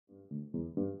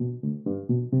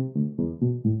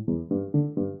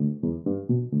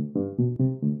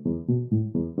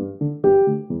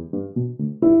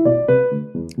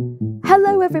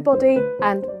everybody,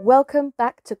 and welcome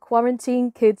back to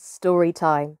Quarantine Kids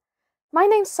Storytime. My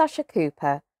name's Sascha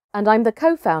Cooper, and I'm the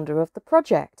co-founder of the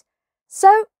project.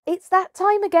 So, it's that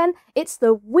time again. It's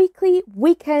the weekly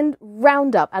weekend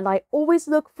roundup, and I always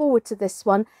look forward to this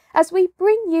one as we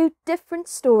bring you different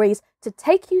stories to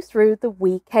take you through the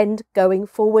weekend going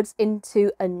forwards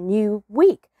into a new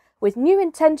week with new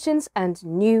intentions and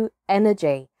new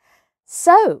energy.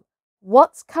 So,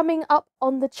 what's coming up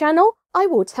on the channel? I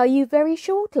will tell you very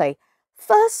shortly.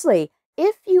 Firstly,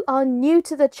 if you are new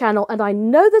to the channel, and I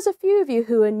know there's a few of you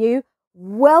who are new,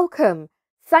 welcome.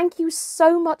 Thank you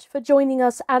so much for joining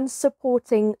us and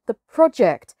supporting the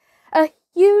project. A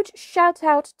huge shout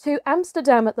out to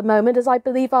Amsterdam at the moment, as I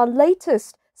believe our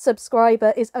latest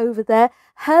subscriber is over there.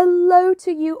 Hello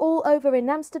to you all over in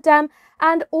Amsterdam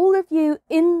and all of you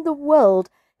in the world.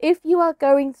 If you are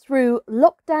going through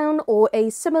lockdown or a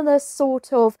similar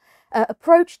sort of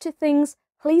approach to things,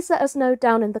 please let us know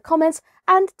down in the comments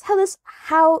and tell us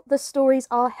how the stories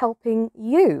are helping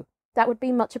you. That would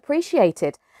be much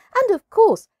appreciated. And of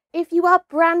course, if you are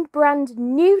brand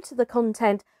new to the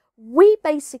content, we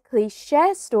basically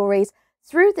share stories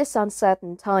through this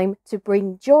uncertain time to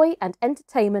bring joy and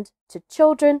entertainment to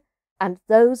children and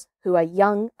those who are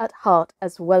young at heart,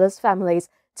 as well as families,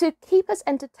 to keep us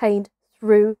entertained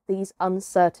through these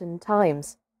uncertain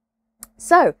times.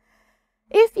 So,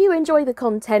 if you enjoy the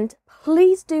content,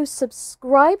 please do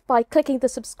subscribe by clicking the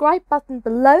subscribe button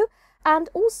below, and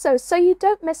also, so you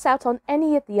don't miss out on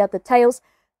any of the other tales,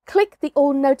 click the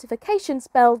all notifications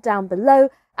bell down below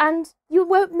and you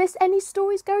won't miss any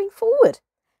stories going forward.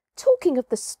 Talking of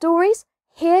the stories,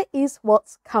 here is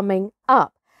what's coming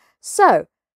up. So,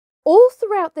 all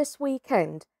throughout this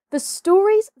weekend, the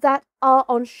stories that are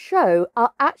on show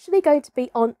are actually going to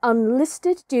be on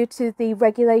unlisted due to the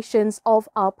regulations of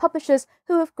our publishers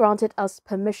who have granted us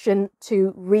permission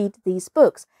to read these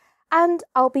books. And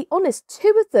I'll be honest,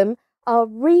 2 of them are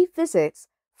revisits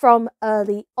from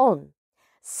early on.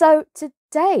 So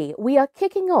today we are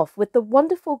kicking off with the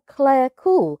wonderful Claire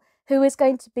Cool, who is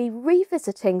going to be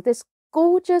revisiting this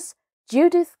gorgeous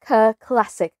Judith Kerr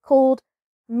classic called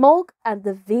Mog and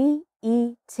the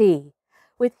V.E.T.,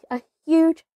 with a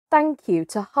huge thank you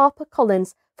to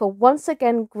HarperCollins for once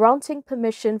again granting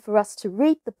permission for us to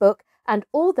read the book and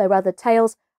all their other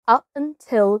tales up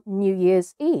until New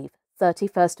Year's Eve,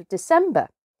 31st of December.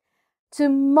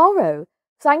 Tomorrow,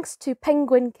 thanks to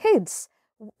Penguin Kids,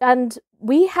 and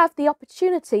we have the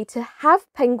opportunity to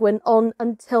have Penguin on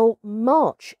until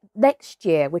March next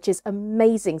year, which is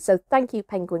amazing. So thank you,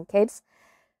 Penguin Kids.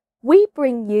 We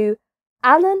bring you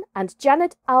Alan and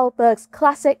Janet Alberg's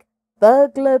classic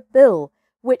Burglar Bill,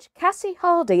 which Cassie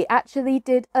Hardy actually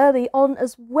did early on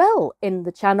as well in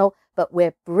the channel, but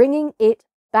we're bringing it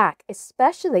back,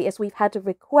 especially as we've had a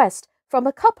request from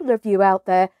a couple of you out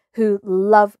there who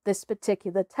love this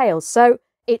particular tale. So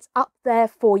it's up there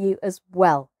for you as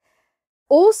well.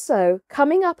 Also,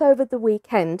 coming up over the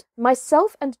weekend,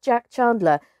 myself and Jack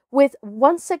Chandler, with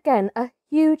once again a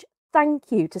huge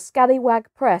thank you to Scallywag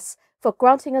Press for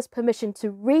granting us permission to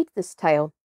read this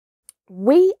tale.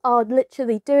 We are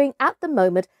literally doing at the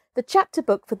moment the chapter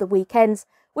book for the weekends,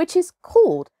 which is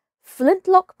called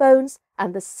Flintlock Bones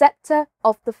and the Scepter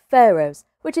of the Pharaohs,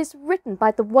 which is written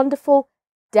by the wonderful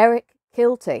Derek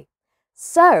Kilty.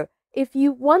 So, if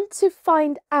you want to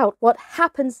find out what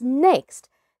happens next,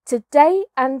 today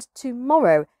and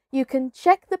tomorrow, you can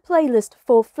check the playlist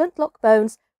for Flintlock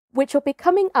Bones, which will be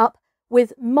coming up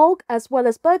with Mog as well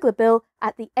as Burglar Bill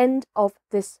at the end of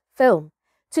this film.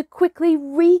 To quickly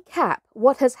recap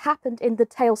what has happened in the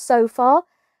tale so far,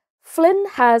 Flynn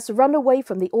has run away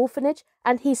from the orphanage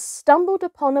and he's stumbled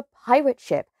upon a pirate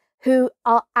ship who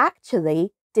are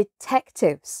actually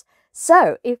detectives.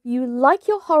 So, if you like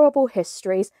your horrible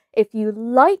histories, if you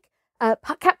like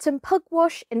Captain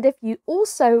Pugwash, and if you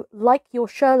also like your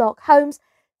Sherlock Holmes,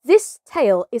 this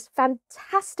tale is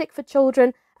fantastic for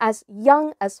children as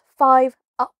young as 5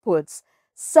 upwards.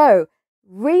 So,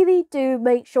 really do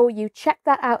make sure you check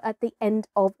that out at the end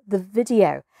of the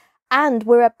video. And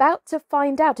we're about to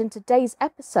find out in today's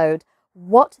episode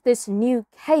what this new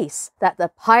case that the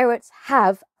pirates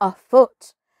have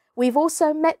afoot. We've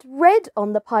also met Red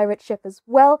on the pirate ship as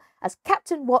well as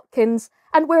Captain Watkins,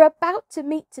 and we're about to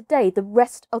meet today the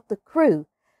rest of the crew.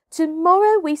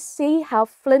 Tomorrow we see how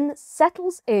Flynn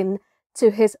settles in to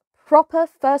his proper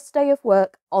first day of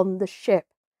work on the ship.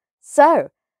 So,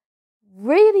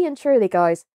 really and truly,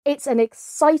 guys, it's an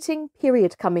exciting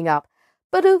period coming up.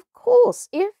 But of course,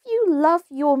 if you love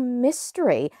your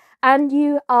mystery and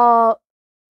you are,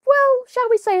 well, shall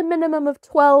we say a minimum of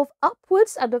 12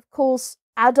 upwards, and of course,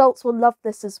 adults will love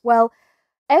this as well,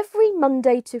 every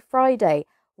Monday to Friday,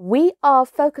 we are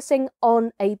focusing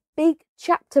on a big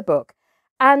chapter book.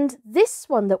 And this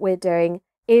one that we're doing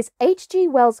is H.G.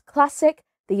 Wells' classic,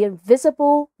 The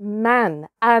Invisible Man.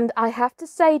 And I have to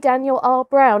say, Daniel R.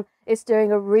 Brown is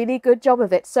doing a really good job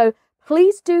of it. So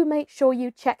please do make sure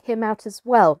you check him out as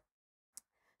well.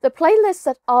 The playlists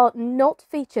that are not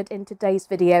featured in today's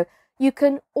video, you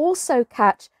can also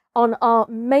catch on our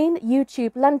main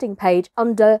YouTube landing page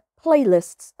under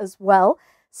playlists as well.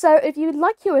 So if you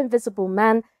like your Invisible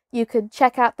Man, you can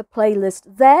check out the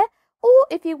playlist there. Or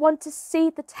if you want to see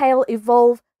the tale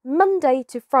evolve Monday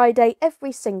to Friday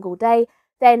every single day,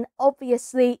 then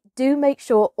obviously do make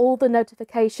sure all the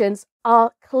notifications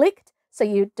are clicked so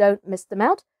you don't miss them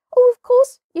out. Or of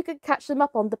course, you can catch them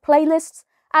up on the playlists,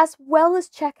 as well as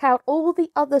check out all the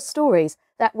other stories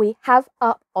that we have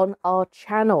up on our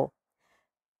channel.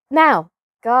 Now,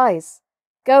 guys,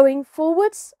 going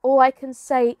forwards, all I can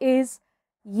say is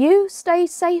you stay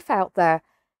safe out there.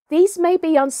 These may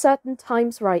be uncertain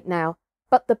times right now,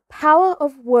 but the power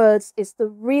of words is the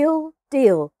real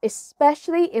deal,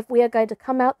 especially if we are going to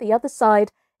come out the other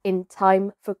side in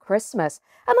time for Christmas.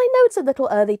 And I know it's a little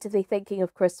early to be thinking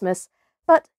of Christmas,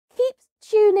 but keep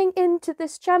tuning into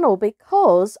this channel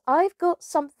because I've got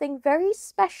something very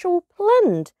special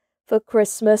planned for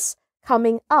Christmas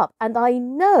coming up. And I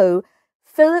know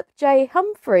Philip J.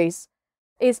 Humphreys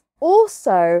is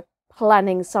also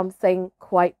planning something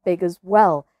quite big as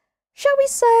well. Shall we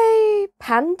say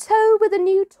panto with a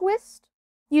new twist?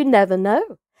 You never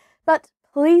know. But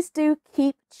please do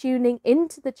keep tuning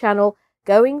into the channel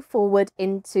going forward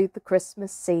into the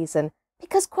Christmas season.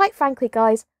 Because quite frankly,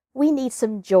 guys, we need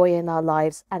some joy in our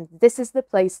lives, and this is the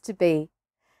place to be.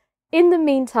 In the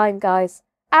meantime, guys,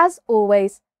 as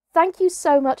always, thank you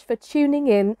so much for tuning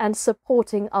in and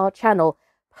supporting our channel.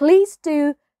 Please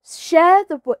do share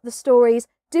the stories,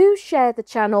 do share the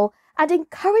channel, and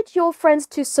encourage your friends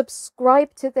to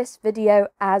subscribe to this video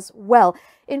as well.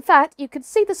 In fact, you can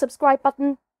see the subscribe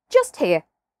button just here,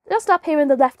 just up here in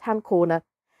the left-hand corner.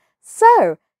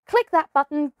 So, click that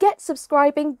button, get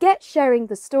subscribing, get sharing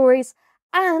the stories,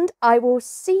 and I will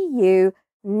see you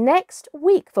next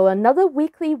week for another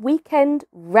weekly weekend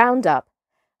roundup.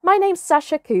 My name's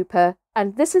Sascha Cooper,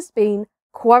 and this has been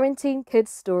Quarantine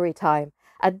Kids Storytime.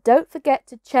 And don't forget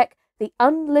to check the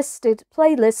unlisted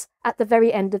playlists at the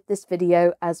very end of this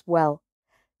video as well.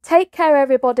 Take care,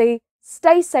 everybody.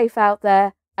 Stay safe out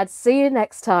there, and see you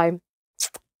next time.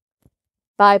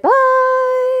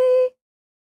 Bye-bye.